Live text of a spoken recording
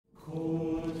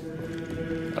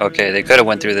Okay, they could have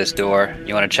went through this door.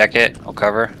 You want to check it? I'll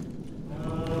cover.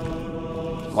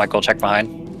 Michael, check behind.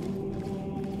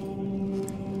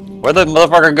 Where'd the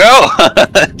motherfucker go?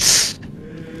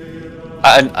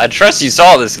 I trust you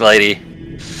saw this lady.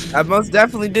 I most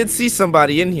definitely did see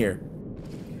somebody in here.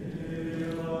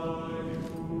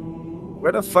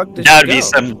 Where the fuck did she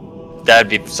go? That'd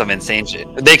be some insane shit.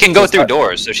 They can go through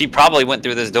doors, so she probably went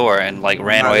through this door and like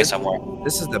ran away somewhere.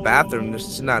 This is the bathroom.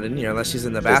 She's not in here unless she's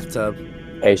in the bathtub.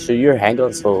 Hey, shoot your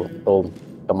handgun so he'll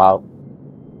come out.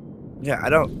 Yeah,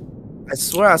 I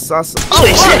swear I saw some.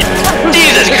 Holy shit!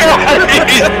 Jesus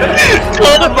Christ!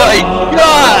 Oh my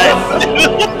god!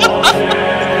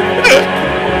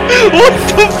 What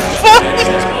the fuck?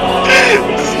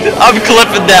 I'm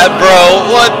clipping that, bro.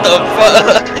 What the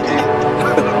fuck?